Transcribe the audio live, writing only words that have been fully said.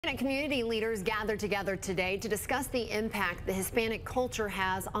Community leaders gathered together today to discuss the impact the Hispanic culture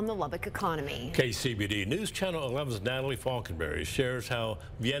has on the Lubbock economy. KCBD News Channel 11's Natalie Falkenberry shares how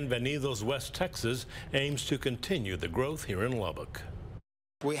Bienvenidos West Texas aims to continue the growth here in Lubbock.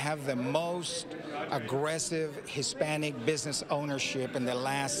 We have the most aggressive Hispanic business ownership in the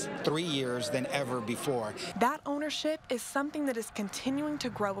last 3 years than ever before. That ownership is something that is continuing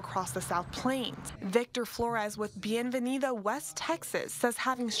to grow across the South Plains. Victor Flores with Bienvenido West Texas says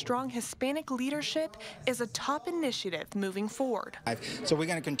having strong Hispanic leadership is a top initiative moving forward. So we're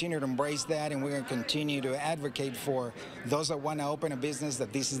going to continue to embrace that, and we're going to continue to advocate for those that want to open a business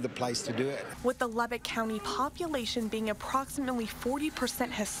that this is the place to do it. With the Lubbock County population being approximately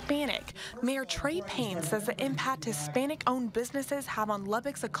 40% Hispanic, Mayor Trey Payne says the impact Hispanic-owned businesses have on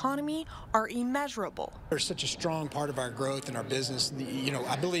Lubbock's economy are immeasurable. They're such a strong part of our growth and our business.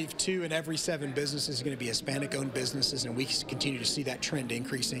 I believe 2 in every 7 businesses are going to be Hispanic-owned businesses, and we continue to see that trend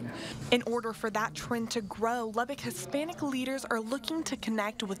increasing. In order for that trend to grow, Lubbock Hispanic leaders are looking to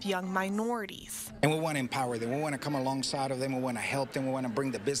connect with young minorities. And we want to empower them. We want to come alongside of them. We want to help them. We want to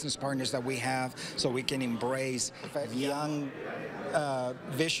bring the business partners that we have so we can embrace young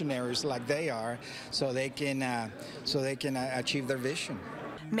visionaries like they are, so they can achieve their vision.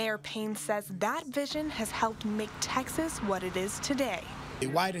 Mayor Payne says that vision has helped make Texas what it is today. The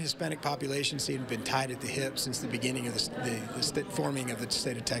white and Hispanic populations have been tied at the hip since the beginning of the forming of the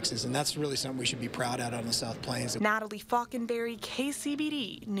state of Texas, and that's really something we should be proud of on the South Plains. Natalie Falkenberry,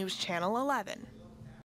 KCBD News Channel 11.